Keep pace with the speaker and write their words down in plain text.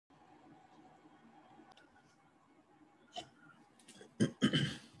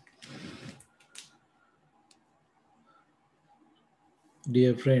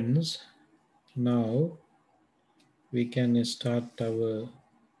Dear friends, now we can start our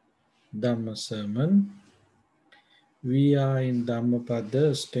Dhamma sermon. We are in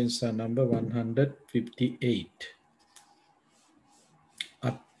Dhammapada, stanza number 158.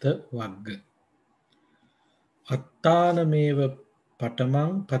 Atta Vagga. Attanameva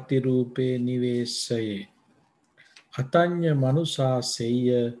patamang patirupe nivesaye. Atanya manusa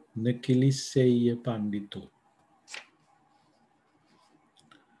seya nakiliseya pandito.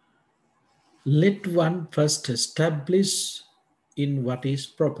 Let one first establish in what is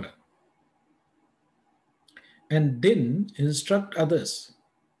proper, and then instruct others.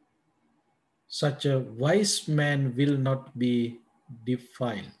 Such a wise man will not be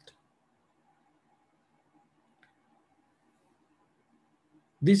defiled.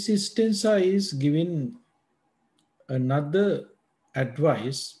 This stanza is giving another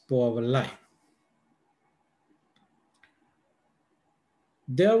advice for our life.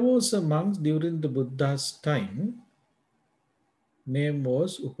 There was a monk during the Buddha's time, name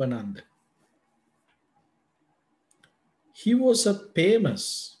was Upananda. He was a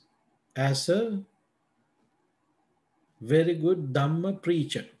famous as a very good Dhamma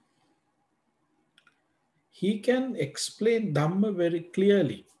preacher. He can explain Dhamma very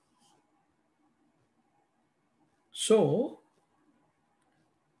clearly. So,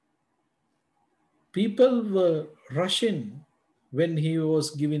 people were rushing when he was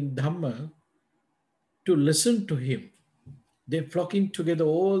giving Dhamma to listen to him. They're flocking together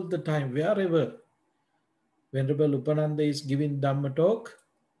all the time, wherever Venerable Upananda is giving Dhamma talk,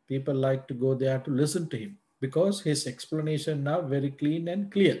 people like to go there to listen to him because his explanation now very clean and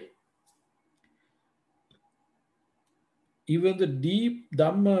clear. Even the deep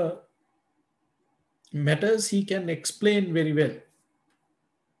Dhamma matters he can explain very well.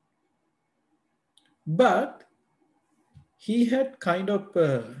 But he had kind of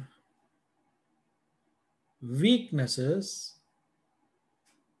weaknesses,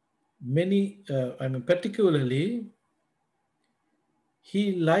 particularly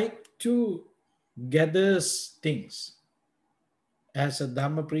he liked to gather things. As a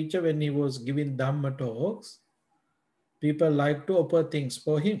Dhamma preacher, when he was giving Dhamma talks, people like to offer things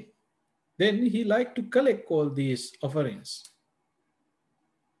for him. Then he liked to collect all these offerings.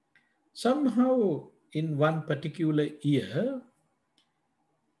 Somehow, in one particular year,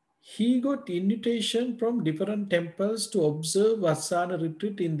 he got invitation from different temples to observe Vasana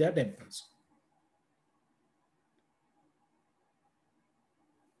retreat in their temples.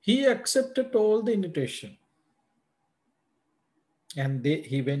 He accepted all the invitation. And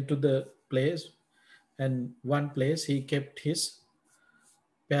he went to the place, and one place he kept his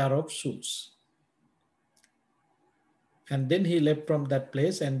pair of shoes. And then he left from that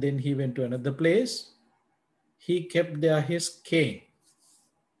place, and then he went to another place. He kept there his cane.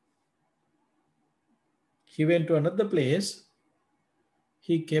 He went to another place.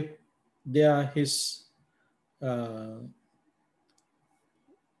 He kept there his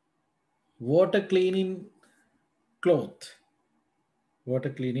water cleaning cloth. Water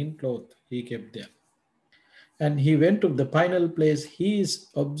cleaning cloth he kept there. And he went to the final place. He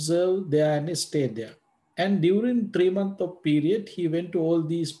is observed there and stayed there. And during 3 months of period, he went to all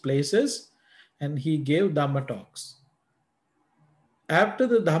these places and he gave Dhamma talks. After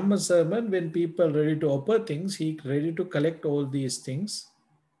the Dhamma sermon, when people ready to offer things, he ready to collect all these things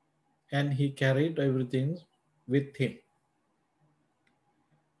and he carried everything with him.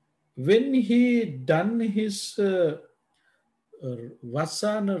 When he done his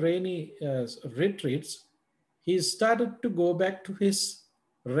Vasana rainy retreats, he started to go back to his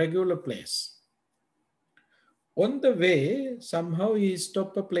regular place. On the way, somehow he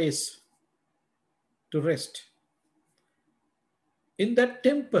stopped a place to rest. In that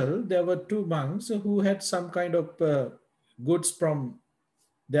temple, there were 2 monks who had some kind of goods from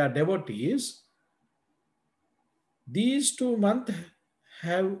their devotees. These 2 monks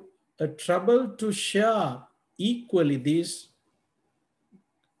have a trouble to share equally these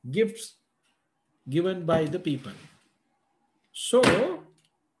gifts given by the people. So,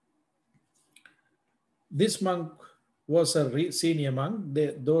 this monk was a senior monk.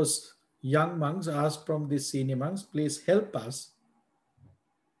 Those young monks asked from these senior monks, please help us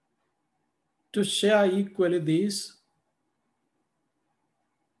to share equally these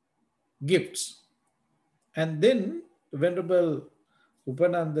gifts. And then Venerable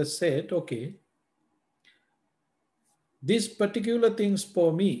Upananda said, okay, these particular things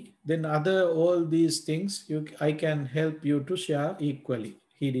for me, then all these things, I can help you to share equally.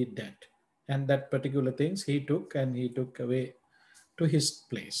 He did that. And that particular things he took and he took away to his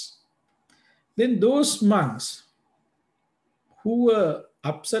place. Then those monks who were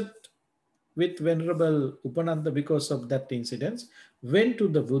upset with Venerable Upananda because of that incident went to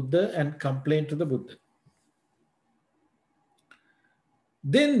the Buddha and complained to the Buddha.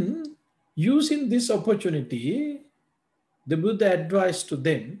 Then, using this opportunity, the Buddha advised to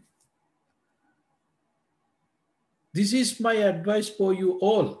them, this is my advice for you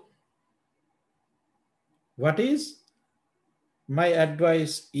all. What is? My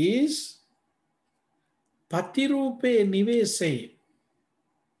advice is Patirupe nivese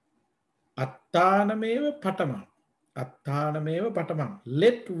attanameva patamam. Attanameva patamam.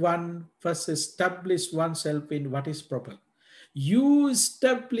 Let one first establish oneself in what is proper. You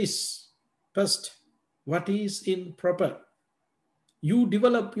establish first what is in proper. You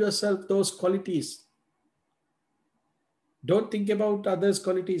develop yourself those qualities. Don't think about others'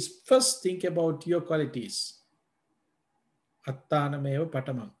 qualities. First think about your qualities. Attanameva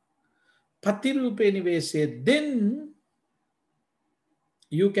patamam. Patirupe nivese. Then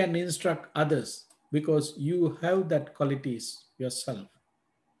you can instruct others because you have that qualities yourself.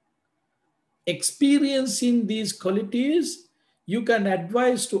 Experiencing these qualities, you can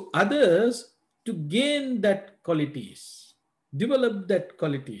advise to others to gain that qualities, develop that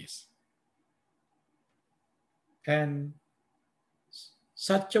qualities. And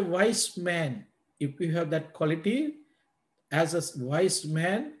such a wise man, if you have that quality, as a wise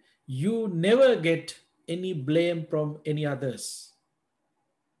man, you never get any blame from any others.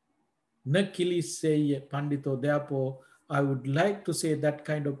 Nakili say Pandito, therefore, I would like to say that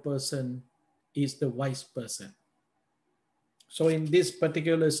kind of person is the wise person. So in this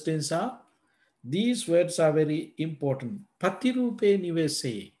particular stanza, these words are very important. Patirupe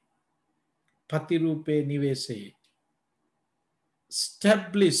nivese. Patirupe nivese.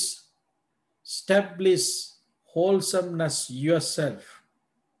 Establish wholesomeness yourself.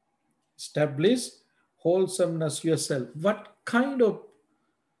 Establish wholesomeness yourself. What kind of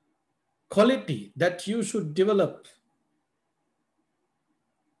quality that you should develop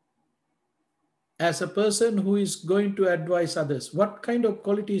as a person who is going to advise others? What kind of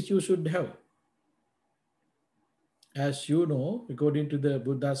qualities you should have? As you know, according to the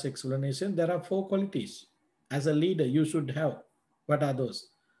Buddha's explanation, there are 4 qualities. As a leader, you should have. What are those?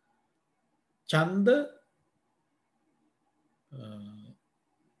 Chanda,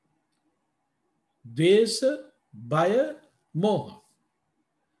 Dvesa, Bhaya, Moha.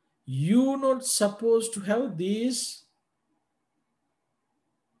 You're not supposed to have these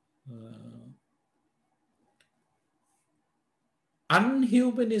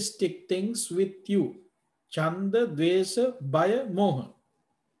unhumanistic things with you. Chanda, Dvesa, Bhaya, Moha.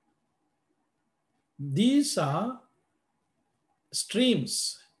 These are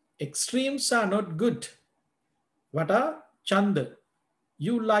streams. Extremes are not good. What are? Chanda.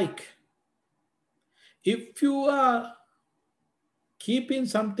 You like. If you are keeping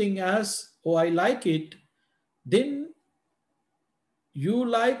something as, oh, I like it, then you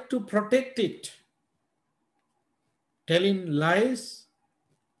like to protect it. Telling lies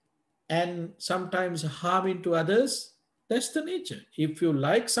and sometimes harming to others, that's the nature. If you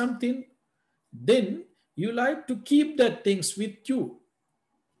like something, then you like to keep that things with you.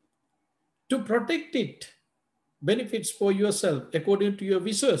 To protect it, benefits for yourself according to your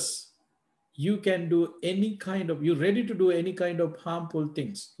wishes. You can do any kind of, you're ready to do any kind of harmful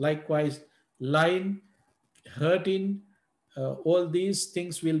things. Likewise, lying, hurting, all these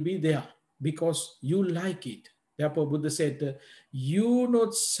things will be there because you like it. Therefore, Buddha said, you're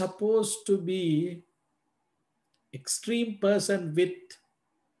not supposed to be extreme person with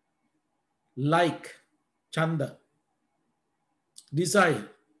like, chanda, desire.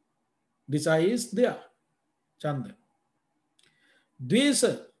 Desire is there, chanda.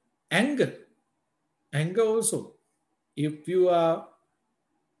 Dvesa, anger. Anger also. If you are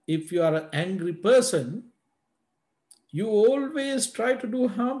an angry person, you always try to do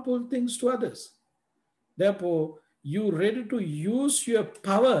harmful things to others. Therefore, you're ready to use your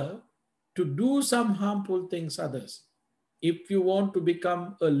power to do some harmful things others. If you want to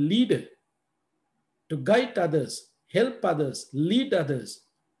become a leader, to guide others, help others, lead others,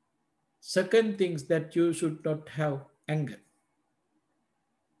 second things that you should not have anger.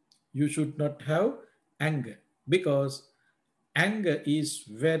 You should not have anger because anger is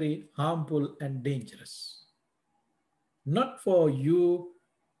very harmful and dangerous. Not for you,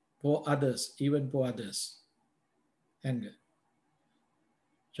 for others, even for others. Anger.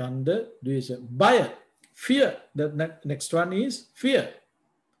 Chanda, Dvesa. Bhaya, fear. The next one is fear.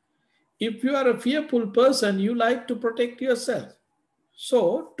 If you are a fearful person, you like to protect yourself.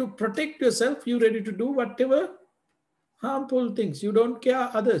 So, to protect yourself, you're ready to do whatever harmful things. You don't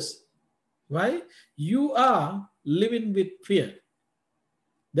care others. Why? You are living with fear.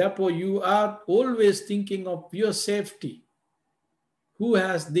 Therefore, you are always thinking of your safety. Who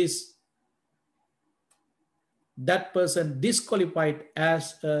has this? That person disqualified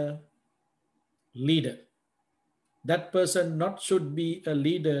as a leader. That person not should be a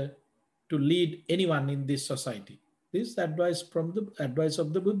leader to lead anyone in this society. This is advice from the advice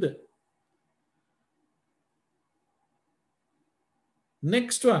of the Buddha.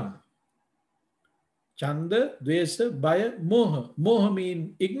 Next one. Chanda, Dvesa, Baya, Moha. Moha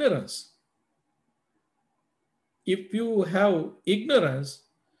means ignorance. If you have ignorance,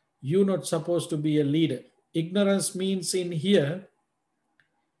 you're not supposed to be a leader. Ignorance means in here,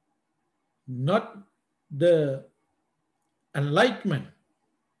 not the enlightenment,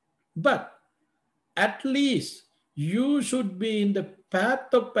 but at least you should be in the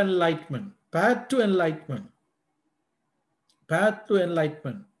path of enlightenment, path to enlightenment, path to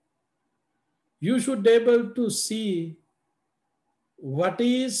enlightenment. You should be able to see what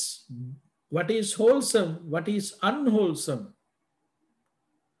is wholesome, what is unwholesome.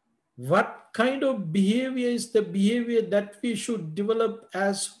 What kind of behavior is the behavior that we should develop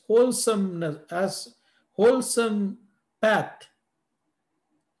as wholesomeness, as wholesome path?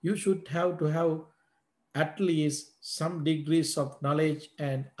 You should have to have at least some degrees of knowledge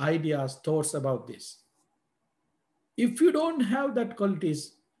and ideas, thoughts about this. If you don't have that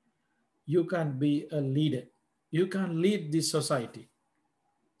qualities, you can't be a leader. You can't lead this society.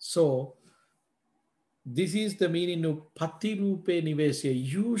 So, this is the meaning of Patirupe Nivesya.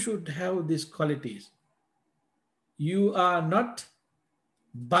 You should have these qualities. You are not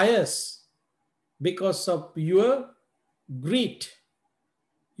biased because of your greed.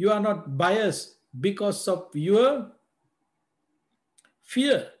 You are not biased because of your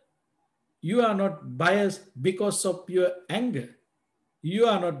fear. You are not biased because of your anger. You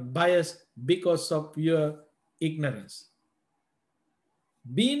are not biased because of your ignorance.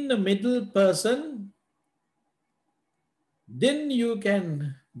 Being a middle person, then you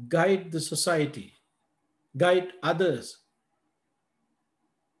can guide the society, guide others.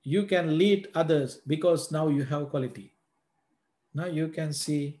 You can lead others because now you have quality. Now you can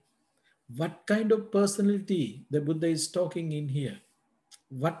see what kind of personality the Buddha is talking in here.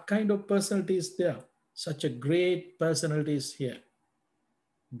 What kind of personality is there? Such a great personality is here.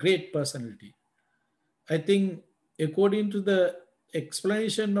 Great personality. I think according to the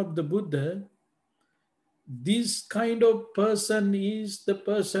explanation of the Buddha, this kind of person is the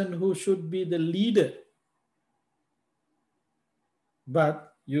person who should be the leader.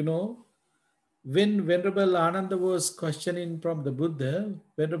 But, you know, when Venerable Ananda was questioning from the Buddha,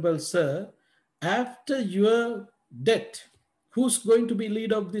 Venerable Sir, after your death, who's going to be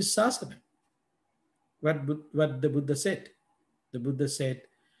leader of this sasana? What the Buddha said? The Buddha said,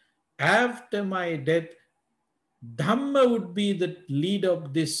 after my death, Dhamma would be the leader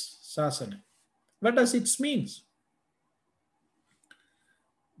of this sasana. What does it mean?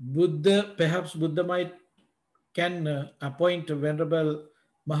 Buddha, perhaps Buddha can appoint Venerable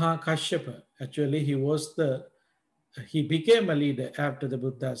Mahakashyapa. Actually, he became a leader after the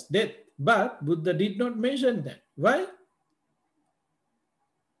Buddha's death. But Buddha did not mention that. Why?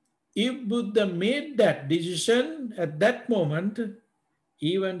 If Buddha made that decision at that moment,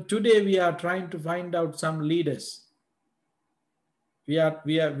 even today we are trying to find out some leaders. We are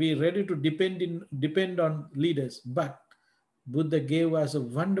ready to depend on leaders, but Buddha gave us a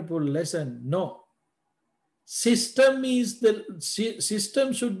wonderful lesson. No, system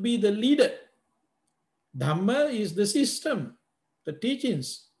should be the leader. Dhamma is the system, the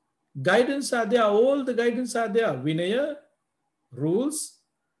teachings, guidance are there. All the guidance are there. Vinaya, rules,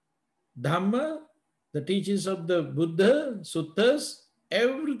 Dhamma, the teachings of the Buddha, suttas,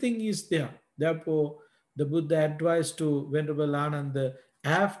 everything is there. Therefore, the Buddha advised to Venerable Ananda,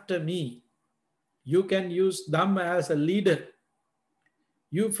 after me, you can use Dhamma as a leader.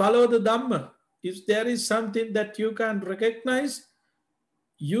 You follow the Dhamma. If there is something that you can recognize,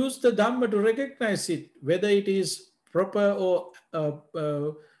 use the Dhamma to recognize it, whether it is proper or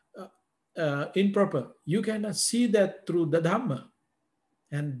improper. You can see that through the Dhamma.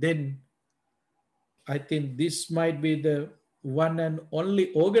 And then I think this might be the one and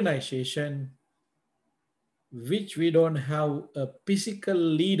only organization which we don't have a physical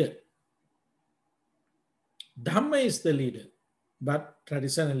leader. Dhamma is the leader. But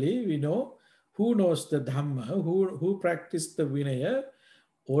traditionally, we know who knows the Dhamma, who practice the Vinaya,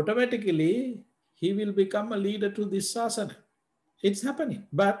 automatically he will become a leader to this sasana. It's happening.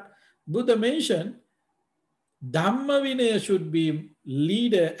 But Buddha mentioned Dhamma Vinaya should be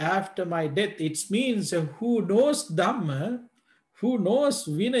leader after my death. It means who knows Dhamma, who knows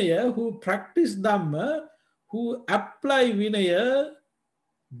Vinaya, who practice Dhamma, who apply Vinaya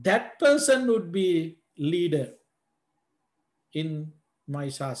that person would be leader in my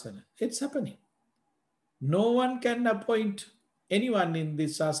sasana. It's happening. No one can appoint anyone in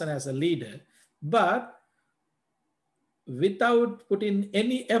this sasana as a leader, but without putting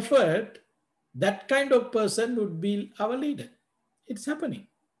any effort, that kind of person would be our leader. It's happening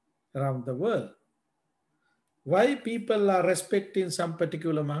around the world. Why people are respecting some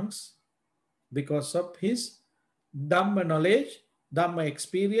particular monks? Because of his Dhamma knowledge, Dhamma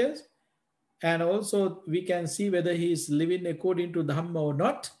experience, and also we can see whether he is living according to Dhamma or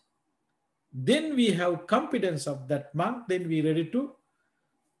not. Then we have confidence of that monk, then we are ready to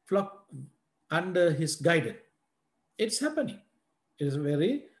flock under his guidance. It's happening. It is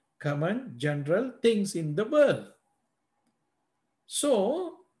very common, general things in the world.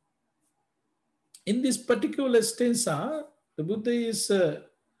 So, in this particular stanza, the Buddha is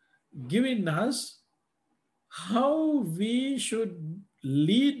giving us how we should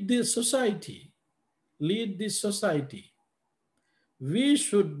lead this society. Lead this society. We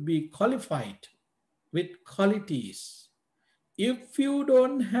should be qualified with qualities. If you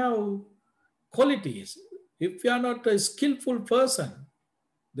don't have qualities, if you are not a skillful person,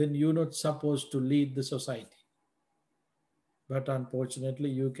 then you're not supposed to lead the society. But unfortunately,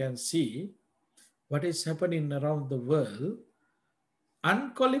 you can see what is happening around the world.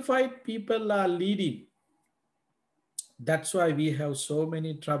 Unqualified people are leading. That's why we have so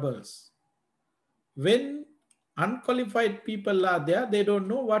many troubles. When unqualified people are there, they don't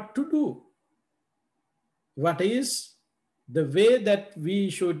know what to do. What is the way that we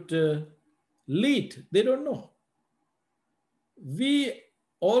should lead? They don't know. We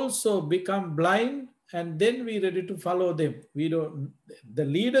also become blind and then we ready to follow them. The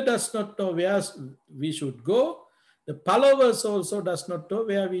leader does not know where we should go. The followers also does not know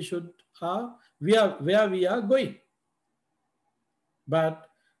where we are going. But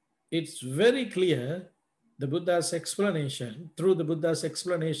it's very clear, the Buddha's explanation, through the Buddha's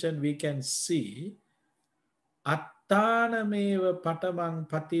explanation, we can see Attanameva patamang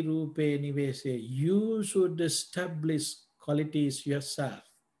patirupe nivese. You should establish qualities yourself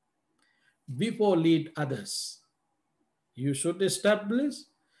before lead others. You should establish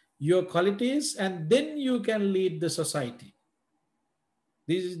your qualities and then you can lead the society.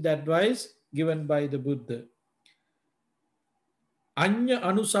 This is the advice given by the Buddha. Anya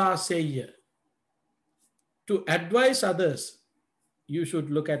anusaseya. To advise others, you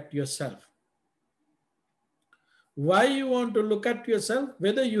should look at yourself. Why you want to look at yourself?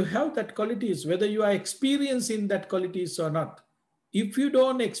 Whether you have that qualities, whether you are experiencing that qualities or not. If you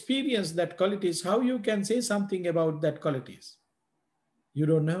don't experience that qualities, how you can say something about that qualities? You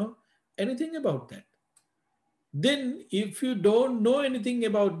don't know anything about that. Then if you don't know anything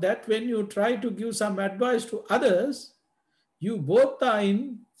about that, when you try to give some advice to others, you both are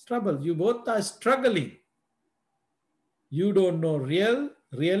in trouble. You both are struggling. You don't know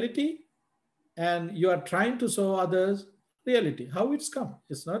reality and you are trying to show others reality. How it's come?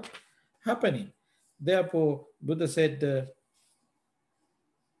 It's not happening. Therefore, Buddha said,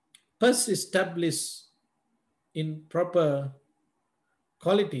 first establish in proper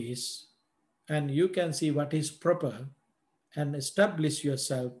qualities and you can see what is proper and establish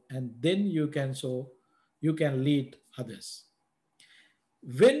yourself and then you can lead others.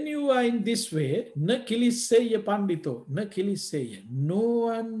 When you are in this way, na kiliseya pandito, na kiliseya,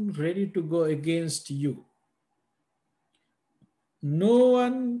 no one ready to go against you. No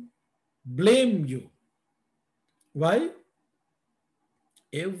one blame you. Why?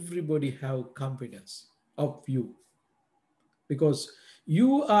 Everybody have confidence of you because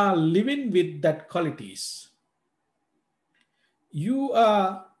you are living with that qualities. You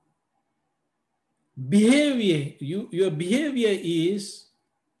are your behavior is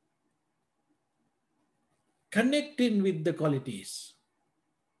connecting with the qualities.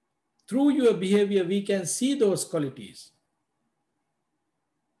 Through your behavior, we can see those qualities.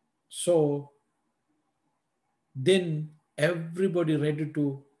 So then everybody ready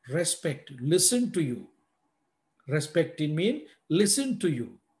to respect, listen to you. Respecting means listen to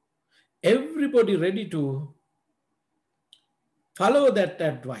you. Everybody ready to follow that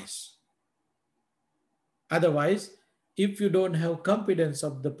advice. Otherwise, if you don't have confidence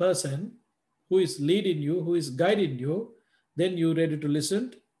of the person who is leading you, who is guiding you, then you're ready to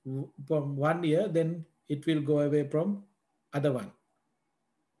listen from one ear, then it will go away from other one.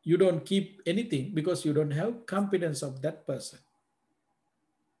 You don't keep anything because you don't have confidence of that person.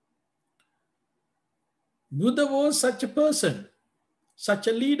 Buddha was such a person, such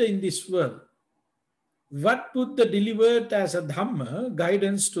a leader in this world. What Buddha delivered as a Dhamma,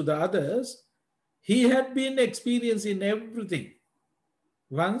 guidance to the others, he had been experiencing everything.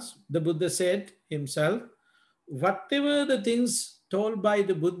 Once the Buddha said himself, whatever the things told by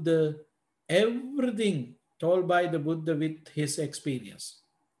the Buddha, everything told by the Buddha with his experience.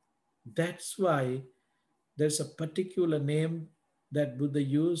 That's why there's a particular name that Buddha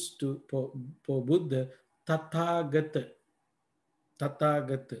used for Buddha, Tathagata.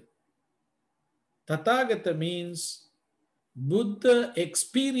 Tathagata. Tathagata means Buddha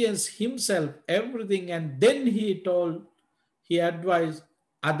experienced himself everything and then he advised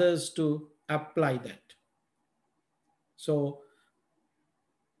others to apply that. So,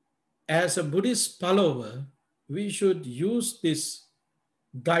 as a Buddhist follower, we should use this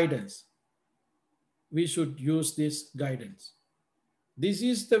guidance. We should use this guidance. This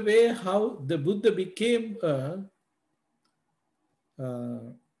is the way how the Buddha became a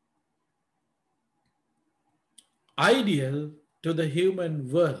ideal to the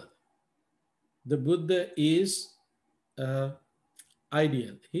human world. The Buddha is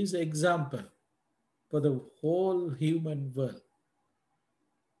ideal. He's an example for the whole human world.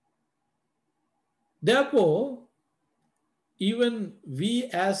 Therefore, even we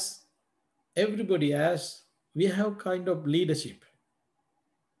as everybody as we have kind of leadership.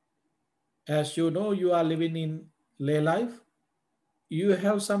 As you know, you are living in lay life, you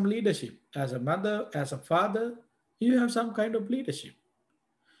have some leadership. As a mother, as a father, you have some kind of leadership.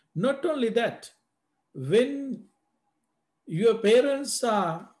 Not only that, when your parents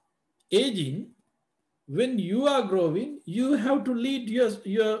are aging, when you are growing, you have to lead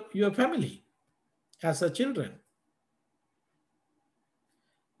your family as a children.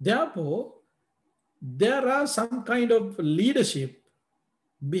 Therefore, there are some kind of leadership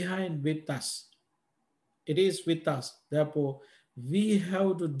behind with us. It is with us. Therefore, we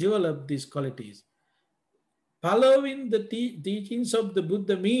have to develop these qualities. Following the teachings of the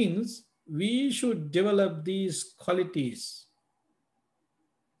Buddha means we should develop these qualities.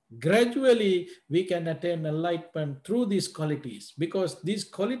 Gradually, we can attain enlightenment through these qualities because these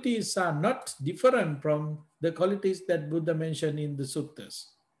qualities are not different from the qualities that Buddha mentioned in the suttas.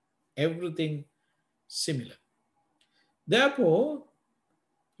 Everything similar. Therefore,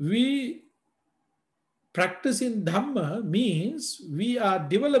 we practicing Dhamma means we are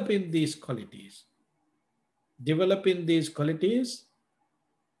developing these qualities. Developing these qualities,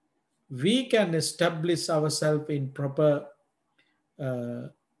 we can establish ourselves in proper,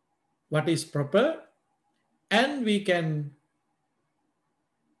 what is proper, and we can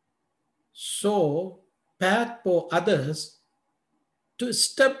show path for others to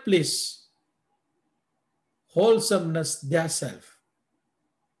establish wholesomeness themselves.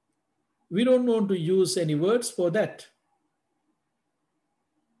 We don't want to use any words for that.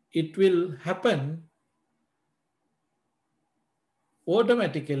 It will happen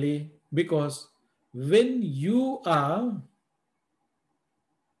automatically because when you are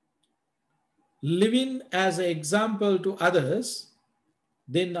living as an example to others,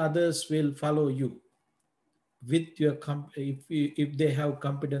 then others will follow you with your if they have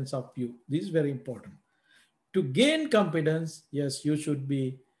confidence of you. This is very important. To gain confidence, yes, you should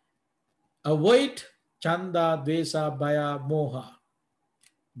be avoid chanda, dvesa, bhaya, moha.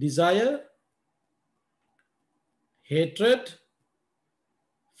 Desire, hatred,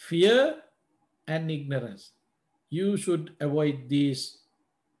 fear, and ignorance. You should avoid these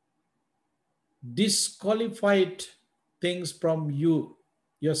disqualified things from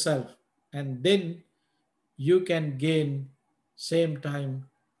yourself, and then you can gain same time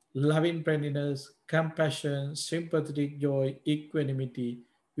loving friendliness, compassion, sympathetic joy, equanimity.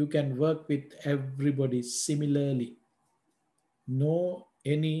 You can work with everybody similarly. No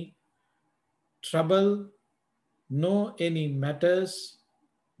any trouble, no any matters,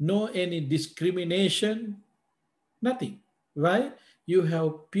 no any discrimination, nothing. Why? You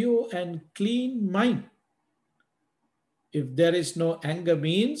have pure and clean mind. If there is no anger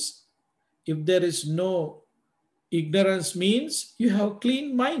means, if there is no ignorance means, you have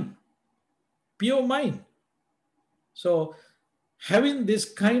clean mind, pure mind. So having this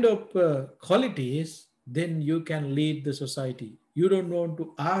kind of qualities, then you can lead the society. You don't want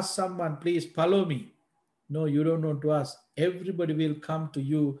to ask someone, please follow me. No, you don't want to ask. Everybody will come to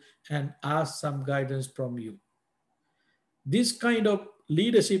you and ask some guidance from you. This kind of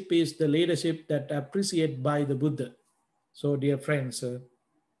leadership is the leadership that appreciated by the Buddha. So dear friends,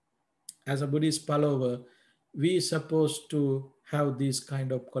 as a Buddhist follower, we are supposed to have these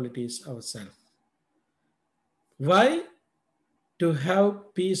kind of qualities ourselves. Why? To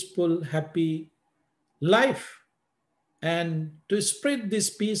have peaceful, happy life and to spread this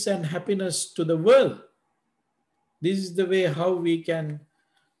peace and happiness to the world. This is the way how we can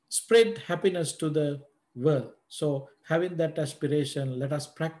spread happiness to the world. So, having that aspiration, let us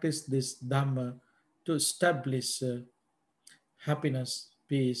practice this Dhamma to establish happiness,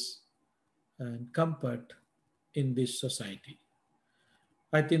 peace, and comfort in this society.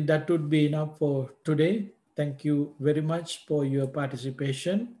 I think that would be enough for today. Thank you very much for your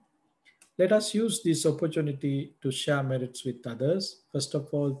participation. Let us use this opportunity to share merits with others. First of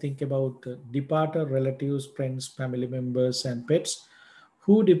all, think about departed relatives, friends, family members, and pets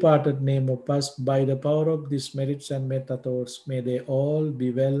who departed name of us by the power of these merits and metta thoughts. May they all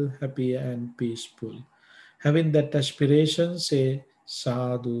be well, happy, and peaceful. Having that aspiration, say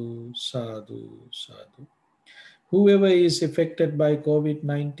sadhu, sadhu, sadhu. Whoever is affected by COVID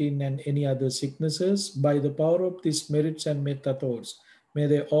 19 and any other sicknesses, by the power of these merits and metta thoughts, may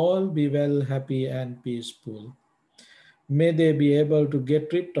they all be well, happy, and peaceful. May they be able to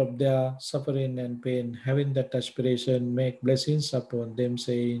get rid of their suffering and pain, having that aspiration, make blessings upon them,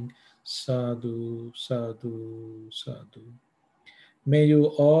 saying, Sadhu, Sadhu, Sadhu. May you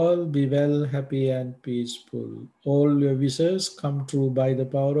all be well, happy, and peaceful. All your wishes come true by the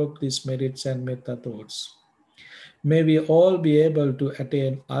power of these merits and metta thoughts. May we all be able to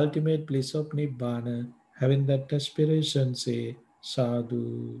attain ultimate bliss of Nibbana, having that aspiration, say,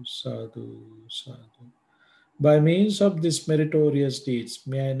 Sadhu, Sadhu, Sadhu. By means of these meritorious deeds,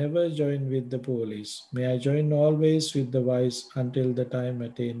 may I never join with the police. May I join always with the wise until the time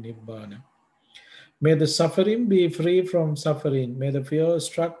attain Nibbana. May the suffering be free from suffering. May the fear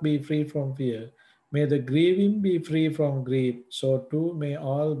struck be free from fear. May the grieving be free from grief. So too may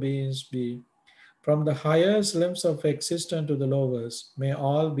all beings be. From the highest realms of existence to the lowest, may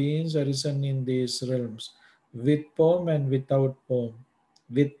all beings arisen in these realms, with form and without form,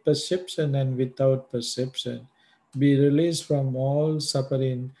 with perception and without perception, be released from all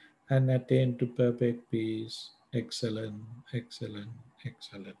suffering and attain to perfect peace. Excellent, excellent,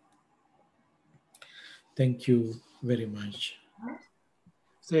 excellent. Thank you very much.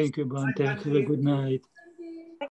 Thank you, Bhante. Have a good night.